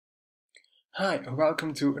Hi,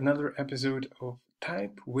 welcome to another episode of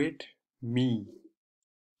Type with Me.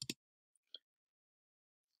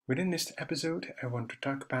 Within this episode, I want to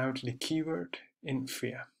talk about the keyword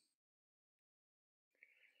infer.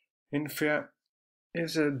 Infer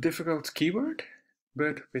is a difficult keyword,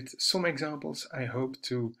 but with some examples, I hope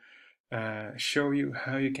to show you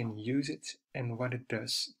how you can use it and what it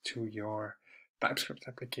does to your Typescript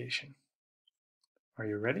application. Are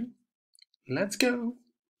you ready? Let's go!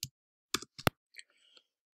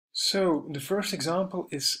 So the first example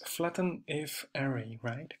is flatten if array,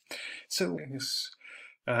 right? So is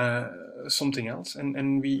something else,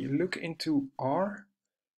 and we look into R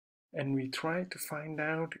and we try to find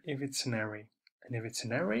out if it's an array. And if it's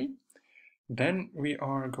an array, then we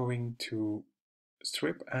are going to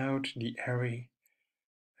strip out the array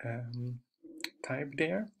type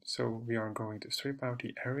there. So we are going to strip out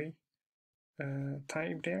the array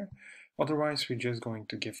type there. Otherwise, we're just going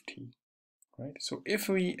to give T. Right? So if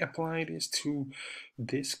we apply this to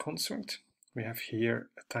this construct, we have here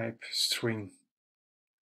a type string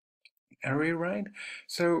array, right?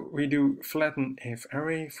 So we do flatten if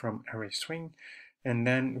array from array string, and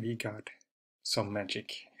then we got some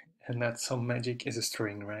magic. And that some magic is a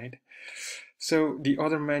string, right? So the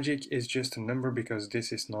other magic is just a number because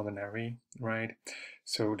this is not an array, right?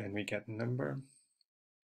 So then we get number.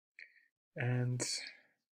 And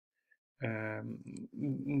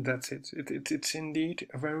that's it. It's indeed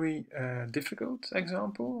a very difficult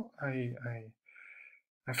example. I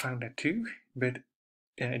found that too, but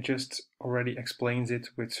it just already explains it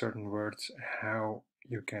with certain words how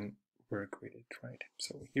you can work with it, right?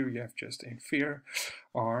 So here you have just infer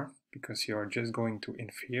R because you are just going to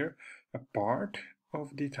infer a part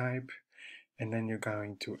of the type and then you're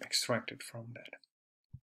going to extract it from that,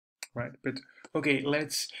 right? But okay,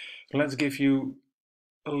 let's give you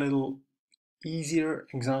a little easier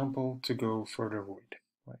example to go further with,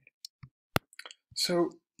 right?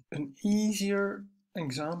 So an easier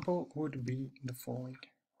example would be the following,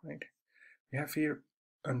 right? We have here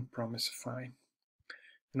unpromisify.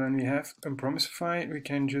 And when we have unpromisify, we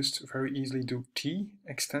can just very easily do t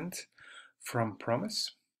extend from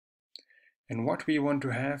promise. And what we want to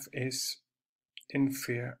have is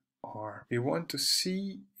infer r. We want to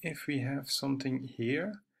see if we have something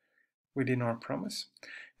here within our promise,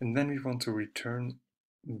 and then we want to return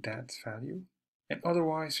that value. And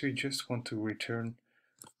otherwise, we just want to return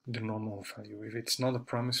the normal value. If it's not a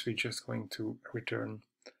promise, we're just going to return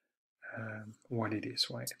what it is,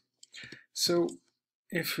 right? So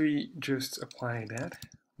if we just apply that,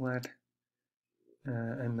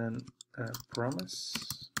 and then promise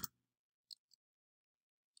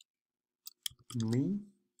me,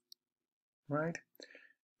 right?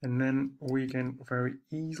 And then we can very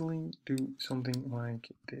easily do something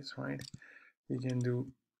like this, right? We can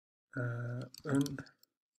do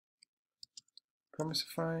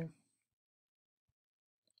unpromisify,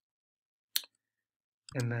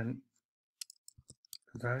 and then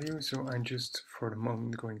value. So I'm just for the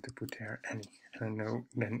moment going to put there any. And I know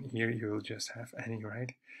then here you will just have any,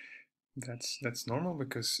 right? That's normal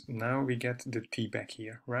because now we get the t back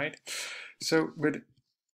here, right? So, but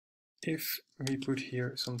if we put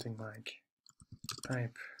here something like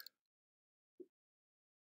type,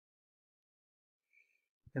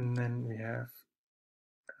 and then we have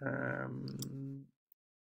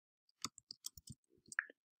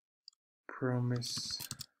promise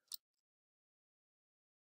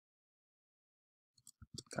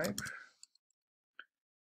type,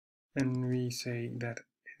 and we say that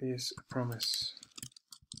it is a promise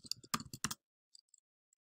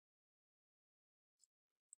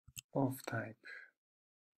of type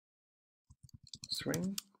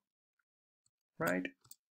string, right?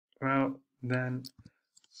 Well, then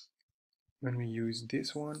when we use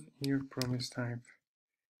this one here, promise type,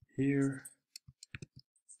 here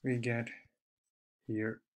we get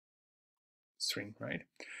here string, right?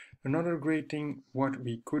 Another great thing what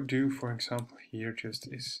we could do, for example, here just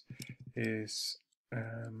is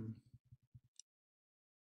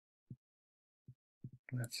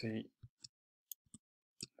let's say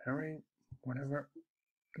array, whatever,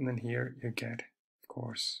 and then here you get, of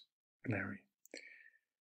course, an array.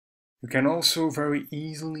 You can also very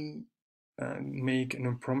easily make an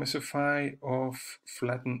unpromisify of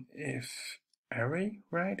flatten if array,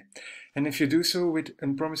 right? And if you do so with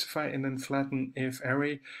unpromisify and then flatten if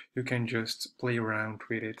array, you can just play around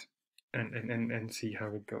with it and see how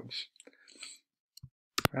it goes.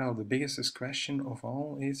 Well, the biggest question of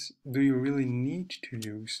all is, do you really need to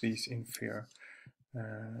use these infer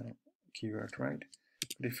keyword, right?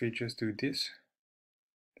 But if we just do this,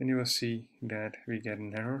 then you will see that we get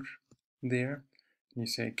an error there. You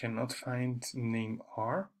say cannot find name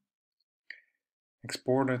R,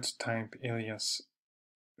 exported type alias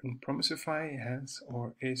Promisify has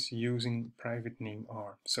or is using private name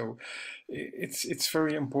R. So it's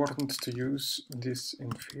very important to use this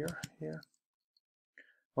infer here.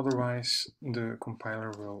 Otherwise, the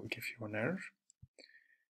compiler will give you an error.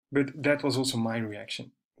 But that was also my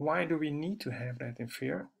reaction. Why do we need to have that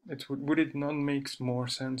infer? Would it not make more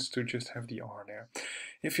sense to just have the R there?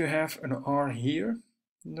 If you have an R here,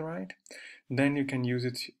 right, then you can use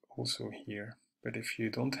it also here. But if you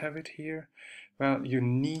don't have it here, well, you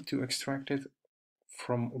need to extract it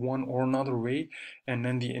from one or another way, and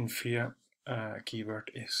then the infer keyword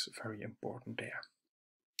is very important there.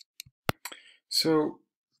 So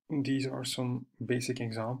these are some basic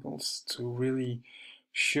examples to really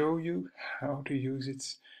show you how to use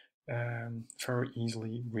it very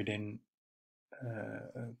easily within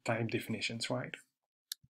type definitions, right?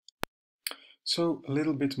 So a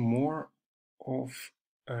little bit more of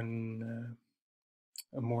a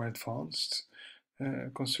more advanced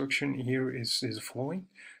construction here is the following.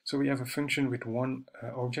 So we have a function with one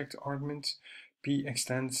object argument, p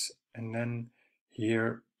extends, and then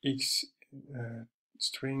here x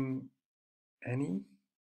string any,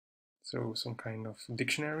 so some kind of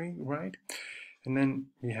dictionary, right? And then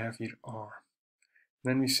we have here R.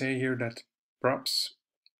 Then we say here that props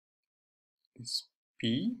is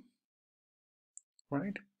p,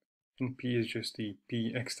 right? And p is just the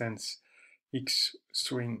p extends x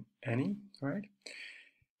string any, right?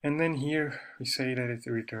 And then here we say that it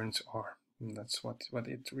returns R. And that's what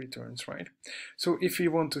it returns, right? So if we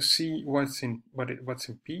want to see what's in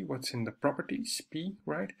P, what's in the properties P,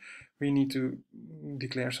 right? We need to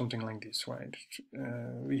declare something like this, right?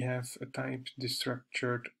 We have a type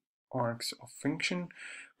destructured args of function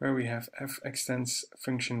where we have f extends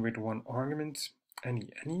function with one argument, any.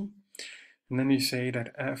 And then we say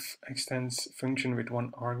that f extends function with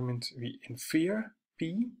one argument, we infer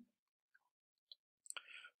P,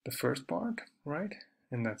 the first part, right?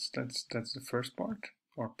 And that's the first part,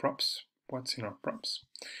 or props, what's in our props.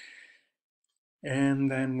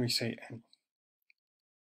 And then we say any.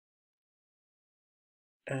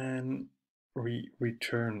 And we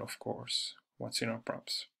return, of course, what's in our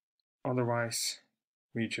props. Otherwise,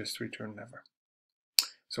 we just return never.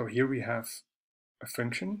 So here we have a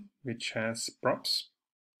function which has props,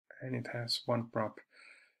 and it has one prop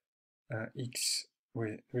x,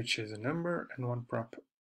 which is a number, and one prop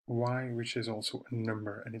y, which is also a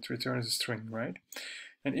number, and it returns a string, right?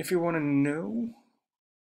 And if you want to know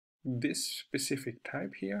this specific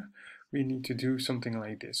type here, we need to do something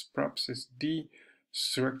like this. Props is the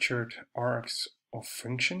structured args of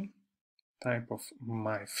function, type of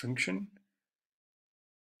my function,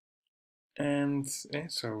 and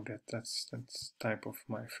so that's type of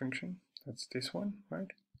my function. That's this one,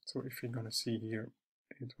 right? So if you're gonna see here,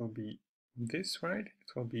 it will be this, right?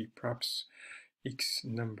 It will be props x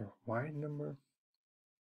number, y number.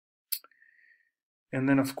 And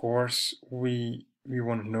then of course we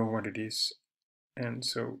want to know what it is, and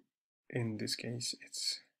so in this case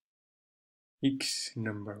it's x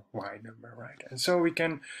number, y number, right? And so we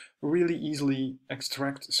can really easily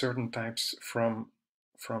extract certain types from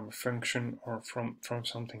a function or from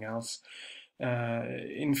something else.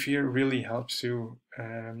 Inferior really helps you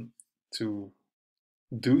to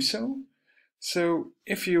do so. So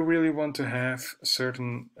if you really want to have a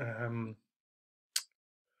certain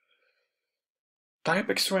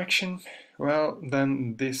type extraction, well,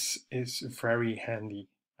 then this is very handy.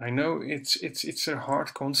 I know it's a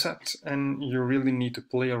hard concept, and you really need to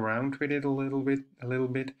play around with it a little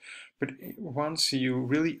bit. But once you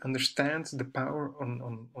really understand the power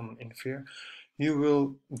on Inferior, you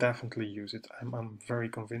will definitely use it. I'm very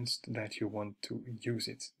convinced that you want to use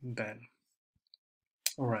it then.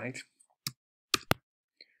 All right.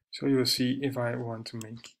 So you will see if I want to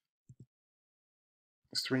make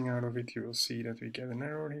a string out of it, you will see that we get an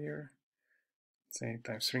error here. Say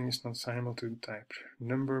type string is not assignable to type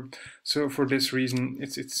number. So for this reason,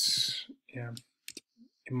 it's yeah,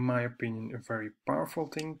 in my opinion, a very powerful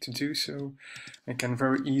thing to do so. I can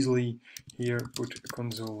very easily here put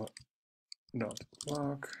console.log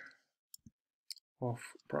of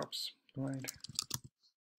props, right?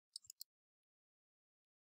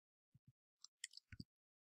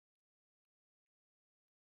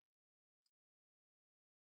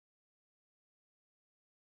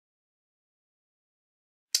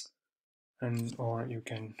 And or you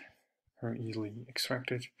can very easily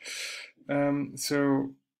extract it.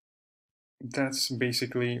 So that's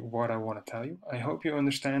basically what I want to tell you. I hope you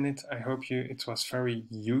understand it. I hope it was very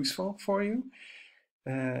useful for you.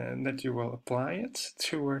 that you will apply it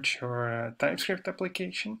towards your TypeScript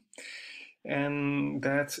application, and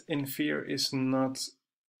that Inferior is not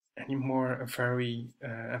anymore a very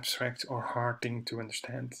abstract or hard thing to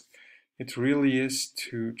understand. It really is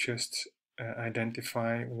to just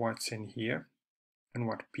identify what's in here and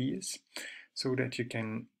what P is, so that you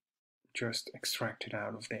can just extract it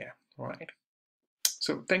out of there, right?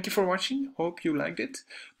 So thank you for watching, hope you liked it.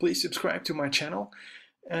 Please subscribe to my channel,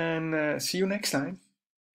 and see you next time.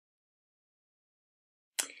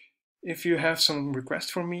 If you have some requests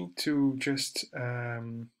for me to just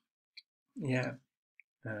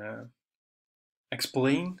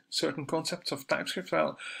explain certain concepts of TypeScript,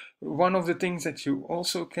 well, one of the things that you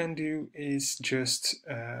also can do is just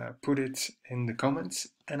put it in the comments,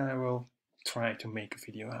 and I will try to make a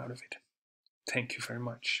video out of it. Thank you very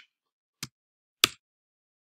much.